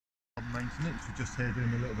maintenance. We're just here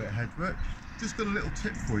doing a little bit of hedge work. Just got a little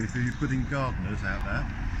tip for you budding gardeners out there.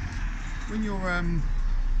 When you're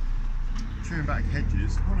trimming back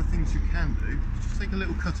hedges, one of the things you can do is just take a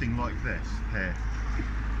little cutting like this here.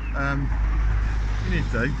 You need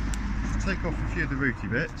to just take off a few of the rooty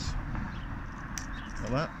bits,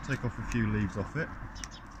 like that. Take off a few leaves off it.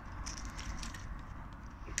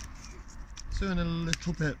 So in a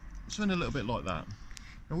little bit like that.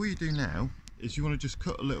 Now what you do now is you want to just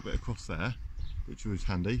cut a little bit across there, which is always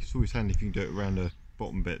handy. It's always handy if you can do it around the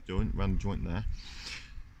bottom bit joint, around the joint there.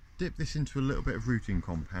 Dip this into a little bit of rooting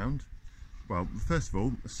compound. Well, first of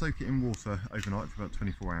all, soak it in water overnight for about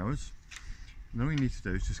 24 hours. And then all you need to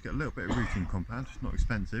do is just get a little bit of rooting compound. It's not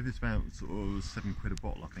expensive, it's about sort of £7 a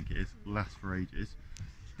bottle, I think it is. It'll last for ages.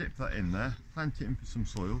 Dip that in there, plant it in for some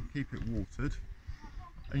soil, keep it watered,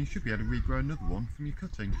 and you should be able to regrow another one from your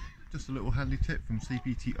cutting. Just a little handy tip from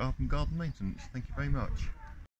CPT Urban Garden Maintenance. Thank you very much.